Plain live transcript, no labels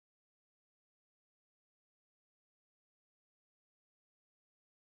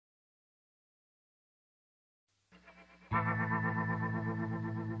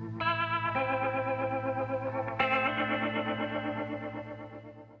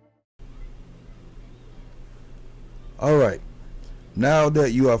Alright, now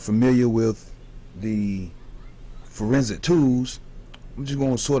that you are familiar with the forensic tools, I'm just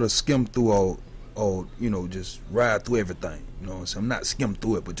going to sort of skim through all, you know, just ride through everything. You know what I'm saying? I'm not skim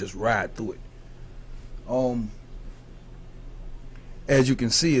through it, but just ride through it. As you can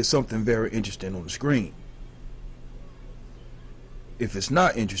see, it's something very interesting on the screen. If it's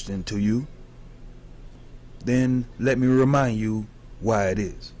not interesting to you, then let me remind you why it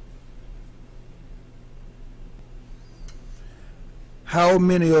is. How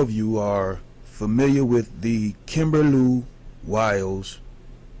many of you are familiar with the Kimberlu Wiles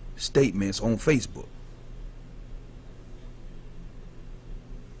statements on Facebook?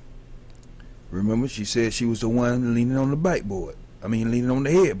 Remember, she said she was the one leaning on the backboard. Leaning on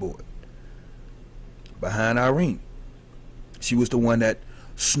the headboard behind Irene. She was the one that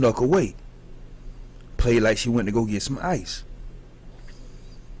snuck away, played like she went to go get some ice.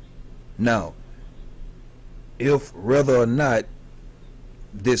 Now, if whether or not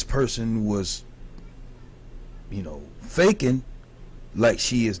this person was, you know, faking like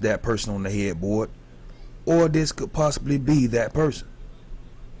she is that person on the headboard, or this could possibly be that person.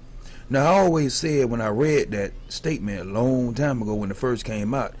 Now, I always said when I read that statement a long time ago when it first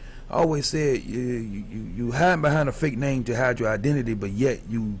came out, I always said you hide behind a fake name to hide your identity, but yet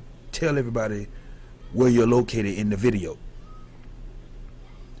you tell everybody where you're located in the video.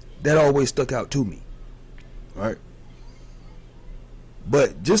 That always stuck out to me, right?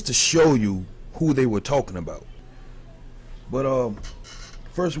 But just to show you who they were talking about. But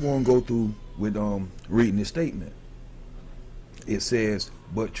first we want to go through with reading this statement. It says,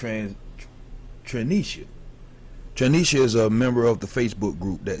 but Trenisha is a member of the Facebook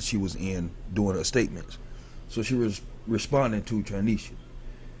group that she was in doing her statements. So she was responding to Trenisha.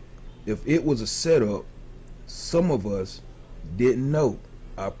 If it was a setup, some of us didn't know.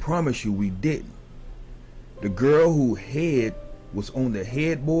 I promise you we didn't. The girl who head was on the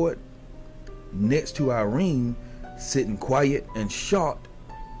headboard next to Irene, sitting quiet and shocked.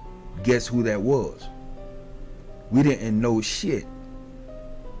 Guess who that was? We didn't know shit.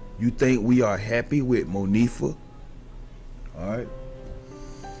 You think we are happy with Monifa?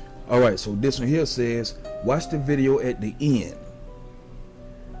 Alright, so this one here says, watch the video at the end.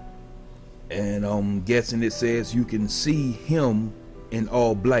 And I'm guessing it says you can see him in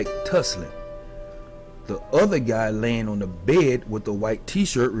all black tussling. The other guy laying on the bed with the white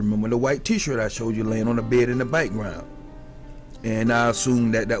t-shirt. Remember the white t-shirt I showed you laying on the bed in the background? And I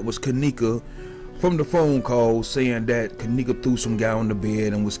assume that that was Kenneka from the phone call, saying that Kenneka threw some guy on the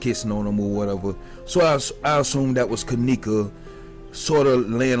bed and was kissing on him or whatever. So I assume that was Kenneka sort of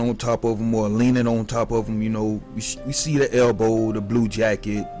laying on top of him or leaning on top of him. You know, we see the elbow, the blue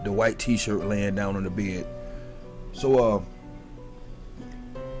jacket, the white t-shirt laying down on the bed. So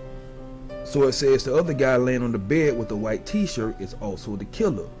it says the other guy laying on the bed with the white t-shirt is also the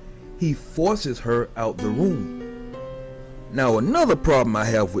killer. He forces her out the room. Now, another problem I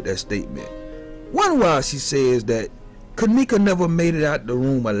have with that statement. One, why she says that Kenneka never made it out the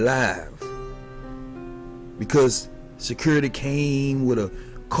room alive, because security came with a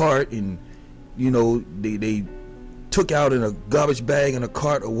cart and, you know, they took out in a garbage bag in a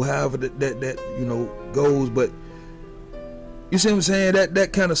cart or however that you know goes. But you see what I'm saying?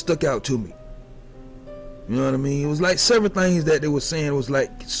 That kind of stuck out to me. You know what I mean? It was like several things that they were saying was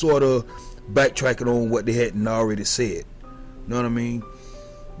like sort of backtracking on what they hadn't already said. You know what I mean?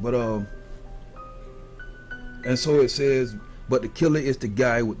 But and so it says, but the killer is the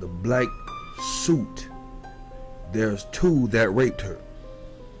guy with the black suit. There's two that raped her.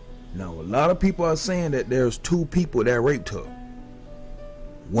 Now a lot of people are saying that there's two people that raped her.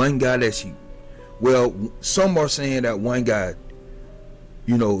 One guy that some are saying that one guy,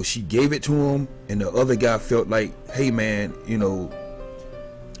 you know, she gave it to him, and the other guy felt like, hey man, you know,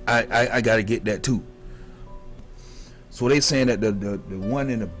 I gotta get that too. So they saying that the one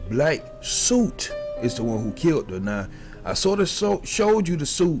in the black suit is the one who killed her. Now, I sort of showed you the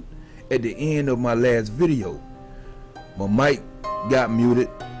suit at the end of my last video. My mic got muted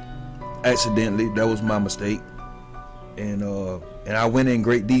accidentally. That was my mistake. And I went in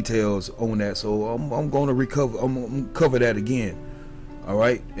great details on that. So I'm going to recover. I'm going to cover that again. All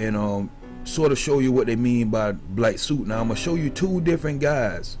right. And sort of show you what they mean by black suit. Now, I'm going to show you two different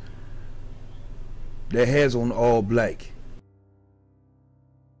guys that has on all black.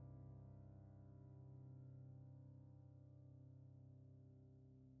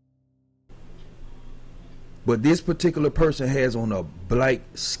 But this particular person has on a black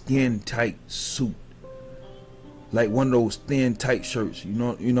skin tight suit. like one of those thin tight shirts, you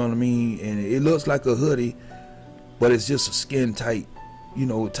know what I mean, and it looks like a hoodie, but it's just a skin tight, you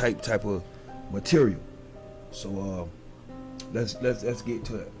know, type of material. So let's get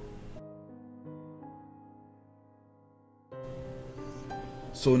to it.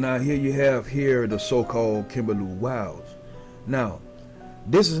 So now here you have the so-called Kimberlu Wiles. Now,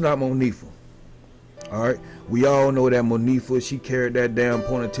 this is not Monifa. All right, we all know that Monifa, she carried that damn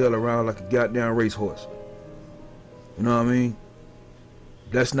ponytail around like a goddamn racehorse. You know what I mean?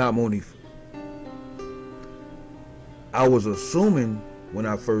 That's not Monifa. I was assuming when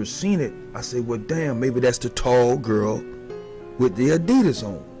I first seen it, I said, well, damn, maybe that's the tall girl with the Adidas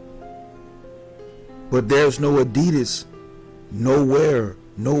on. But there's no Adidas nowhere,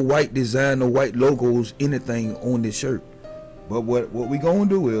 no white design, no white logos, anything on this shirt. But what we gonna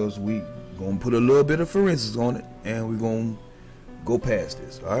do is we gonna put a little bit of forensics on it, and we gonna go past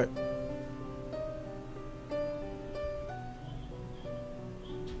this. All right.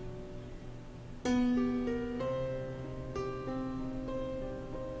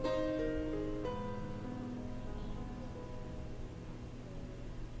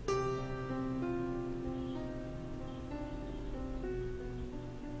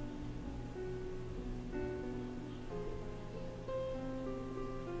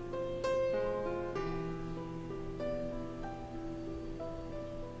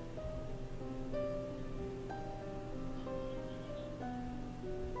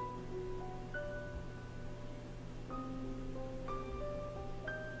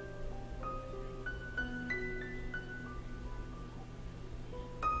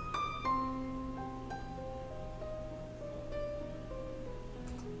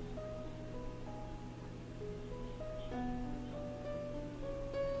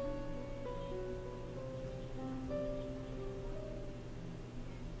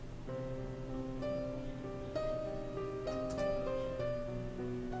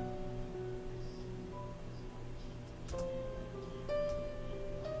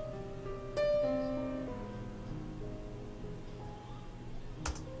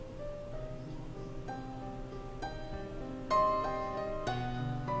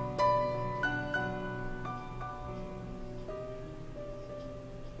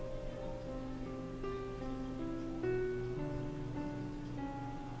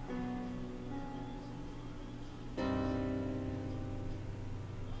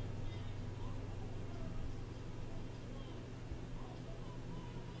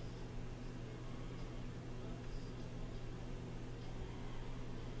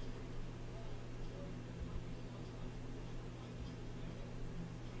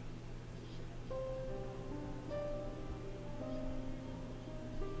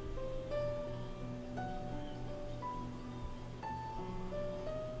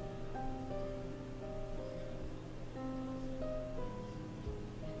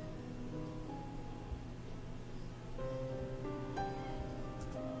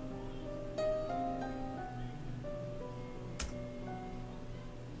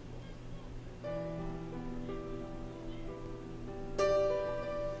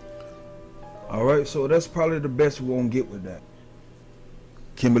 Alright, so that's probably the best we're gonna get with that.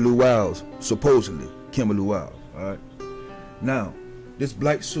 Kimberlu Wiles, supposedly Kimberlu Wiles. Alright. Now, this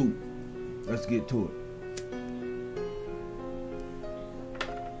black suit, let's get to it.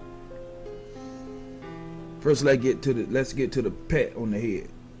 First let's get to the pat on the head.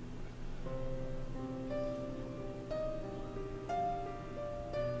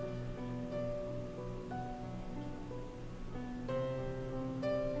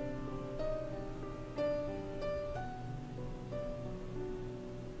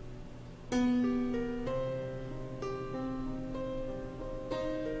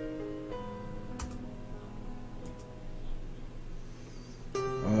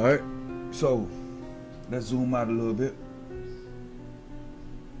 Alright, so let's zoom out a little bit.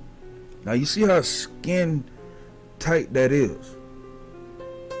 Now you see how skin tight that is.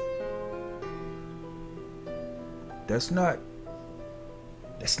 That's not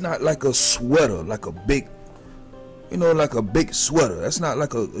like a sweater, like a big, like a big sweater. That's not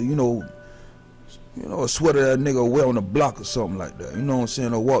like a, a sweater that a nigga wear on the block or something like that. You know what I'm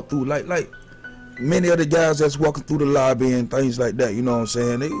saying? Or walk through like many of the guys that's walking through the lobby and things like that. You know what I'm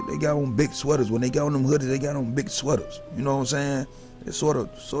saying? They got on big sweaters. When they got on them hoodies, they got on big sweaters. You know what I'm saying? It sort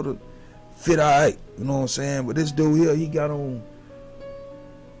of fit alright. You know what I'm saying? But this dude here, he got on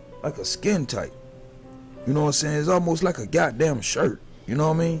like a skin tight. You know what I'm saying? It's almost like a goddamn shirt. You know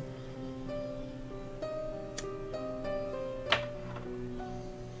what I mean?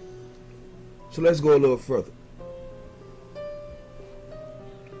 So let's go a little further.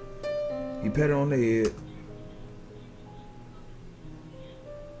 He patted on the head.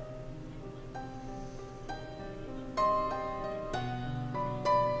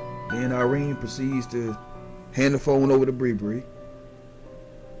 Then Irene proceeds to hand the phone over to Bre Bre.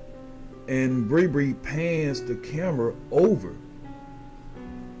 And Bre Bre pans the camera over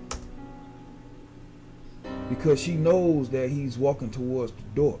because she knows that he's walking towards the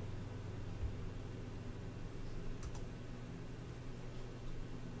door.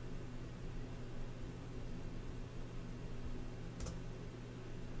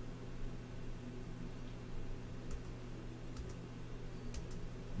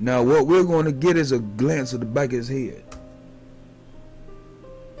 Now what we're going to get is a glance of the back of his head.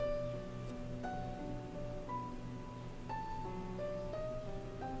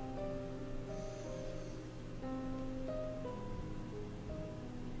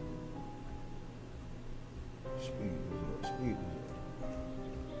 Speed is up.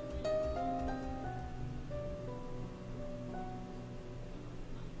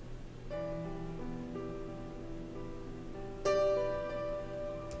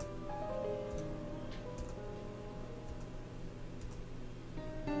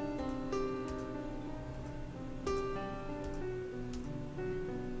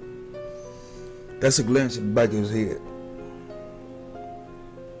 That's a glance at the back of his head.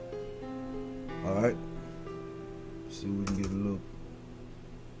 Alright. See if we can get a little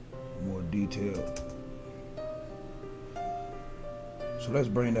more detail. So let's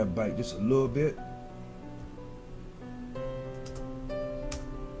bring that back just a little bit.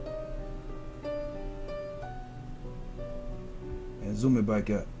 And zoom it back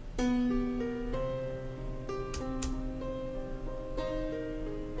out.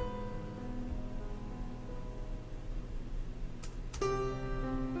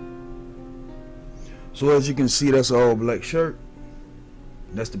 So as you can see, that's an all black shirt.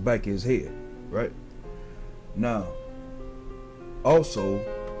 That's the back of his head, right? Now, also,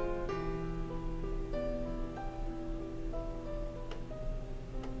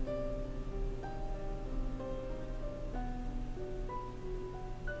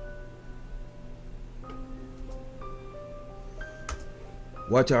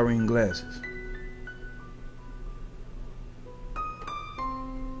 watch Irene glasses.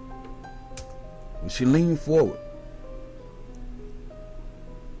 When she leaned forward,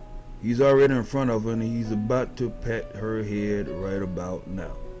 he's already in front of her and he's about to pat her head right about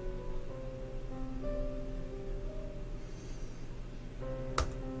now.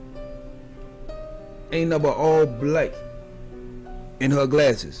 Ain't nothing but all black in her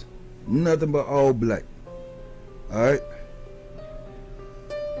glasses. Nothing but all black. Alright?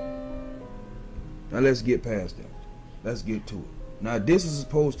 Now let's get past that. Let's get to it. Now this is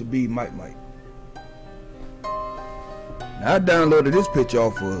supposed to be Mike. Now I downloaded this picture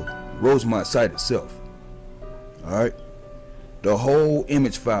off of Rosemont site itself. Alright? The whole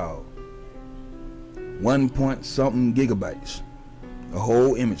image file. 1 point something gigabytes. The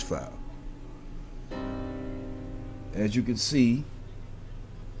whole image file. As you can see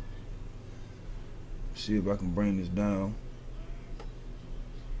if I can bring this down.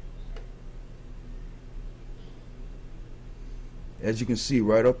 As you can see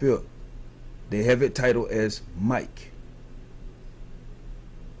right up here, they have it titled as Mike.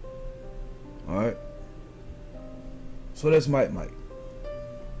 Alright. So that's Mike.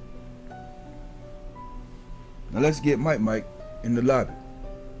 Now let's get Mike in the lobby.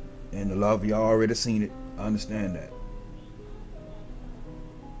 In the lobby, y'all already seen it. I understand that.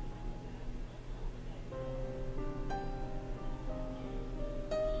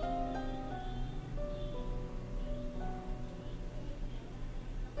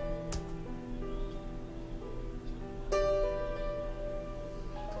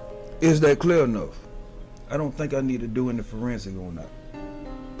 Is that clear enough? I don't think I need to do any forensic on that.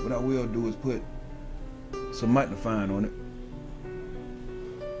 What I will do is put some magnifying on it.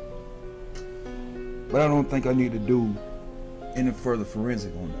 But I don't think I need to do any further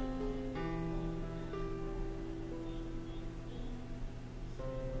forensic on that.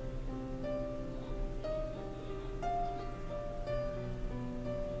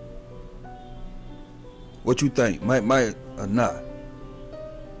 What you think? Might or not?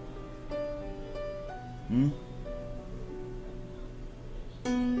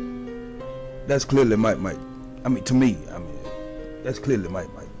 That's clearly Mike. I mean, to me, that's clearly Mike.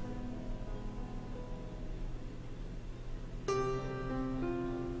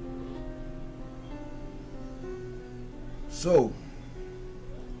 So,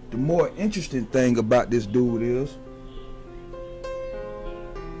 the more interesting thing about this dude is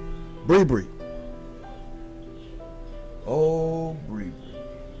Bre Bre. Oh, Bre Bre.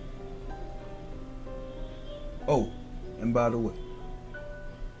 Oh, and by the way,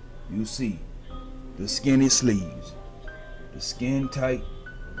 you see the skinny sleeves, the skin tight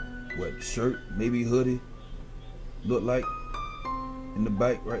what shirt, maybe hoodie, look like in the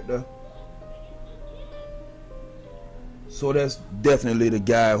back right there. So that's definitely the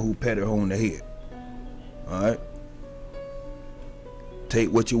guy who patted her on the head. Alright.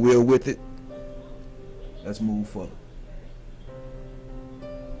 Take what you will with it. Let's move forward.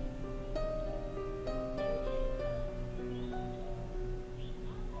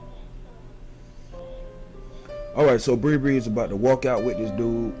 Alright, so Bre Bre is about to walk out with this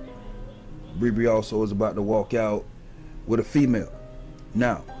dude. Bre Bre also is about to walk out with a female.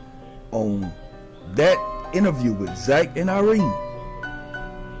 Now, on that interview with Zach and Irene,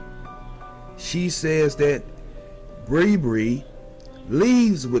 she says that Bre Bre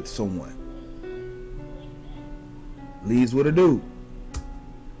leaves with someone. Leaves with a dude.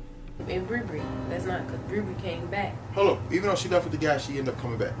 And Bre Bre, that's not, because Bre Bre came back. Hold on, even though she left with the guy, she ended up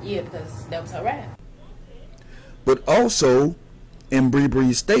coming back. Yeah, because that was her ride. But also, in Bre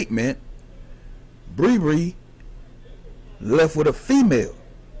Bre's statement, Bre Bre left with a female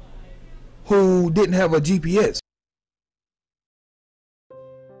who didn't have a GPS.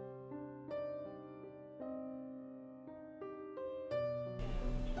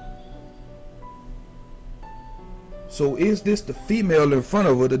 So is this the female in front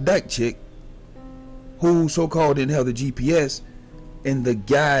of her, the dyke chick, who so-called didn't have the GPS, and the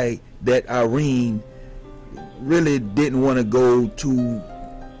guy that Irene really didn't want to go too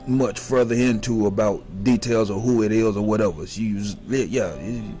much further into about details of who it is or whatever? She was, yeah,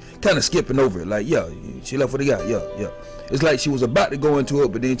 kind of skipping over it. Like, yeah, she left with the guy. Yeah. It's like she was about to go into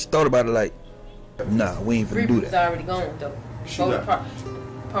it, but then she thought about it like, nah, we ain't finna do that. Bre Bre's already gone though.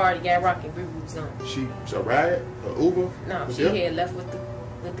 Party got rocking. Bre Bre's gone. She a ride, a Uber? No, she had left with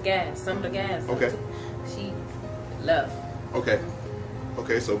the guys. Some of the guys. Okay. She left.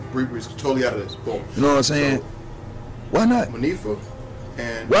 Okay, so Bre Bre's totally out of this. Boom. You know what I'm saying? So, why not? Monifa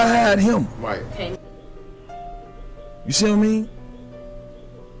and why hide him? Right. You see what I mean?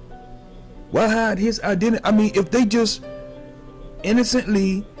 Why hide his identity? I mean, if they just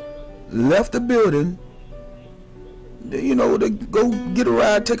innocently left the building, you know, to go get a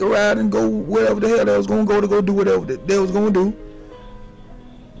ride, take a ride, and go wherever the hell they was gonna go to go do whatever they was gonna do.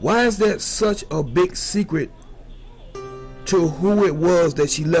 Why is that such a big secret to who it was that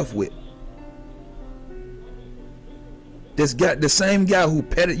she left with? This guy, the same guy who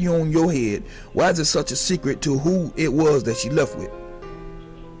patted you on your head, why is it such a secret to who it was that she left with?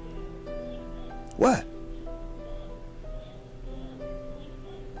 Why?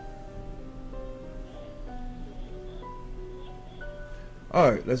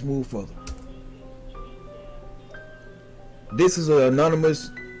 Alright, let's move further. This is an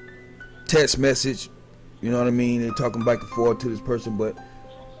anonymous text message. You know what I mean? They're talking back and forth to this person, but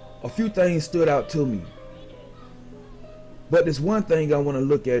a few things stood out to me. But this one thing I want to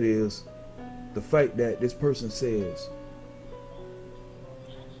look at is the fact that this person says,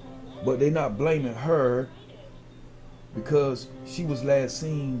 but they're not blaming her because she was last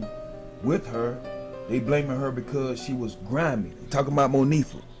seen with her. They blaming her because she was grimy. They're talking about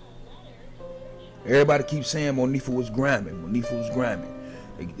Monifa. Everybody keeps saying Monifa was grimy. Monifa was grimy.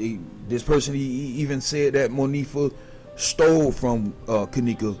 This person even said that Monifa stole from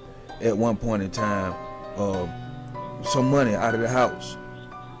Kenneka at one point in time some money out of the house.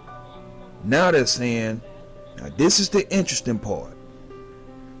 Now they're saying, now this is the interesting part.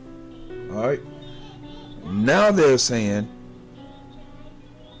 Alright. Now they're saying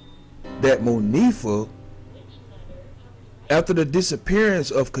that Monifa, after the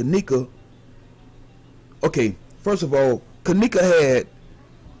disappearance of Kenneka, okay, first of all, Kenneka had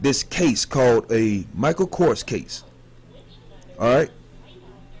this case called a Michael Kors case. Alright?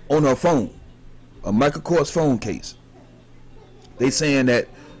 On her phone. A Michael Kors phone case. They saying that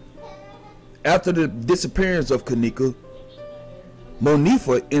after the disappearance of Kenneka,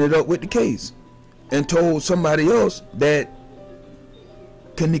 Monifa ended up with the case and told somebody else that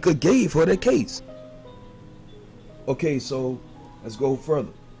Kenneka gave her the case. Okay, so let's go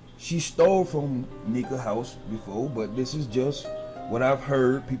further. She stole from Kenneka's house before, but this is just what I've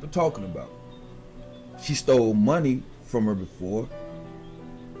heard people talking about. She stole money from her before.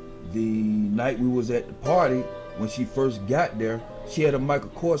 The night we was at the party, when she first got there, she had a Michael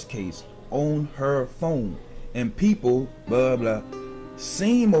Kors case on her phone, and people blah blah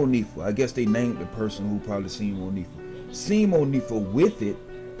seen Monifa. I guess they named the person who probably seen Monifa. Seen Monifa with it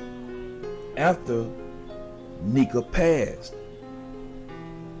after Nika passed.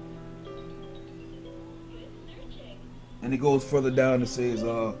 And it goes further down and says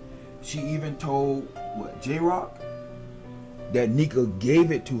she even told J-Rock that Nika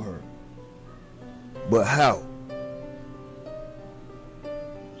gave it to her. But how?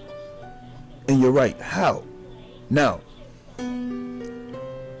 And you're right. How? Now,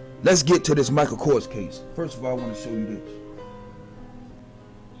 let's get to this Michael Kors case. First of all, I want to show you this.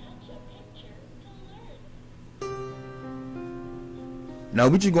 Now,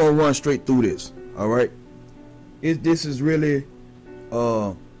 we're just going to run straight through this. All right? This is really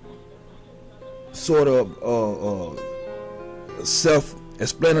sort of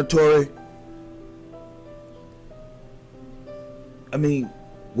self-explanatory. I mean,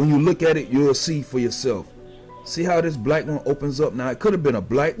 when you look at it, you'll see for yourself. See how this black one opens up? Now, it could have been a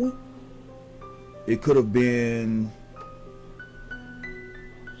black one. It could have been...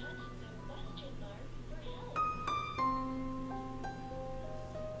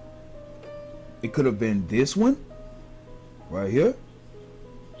 It could have been this one right here.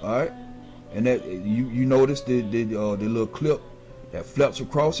 All right, and that you notice the little clip that flaps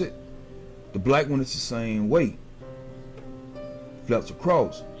across it. The black one is the same way, flaps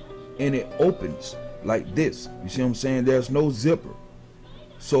across, and it opens like this. You see what I'm saying? There's no zipper.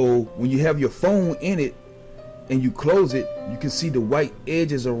 So when you have your phone in it and you close it, you can see the white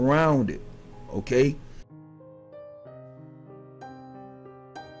edges around it. Okay,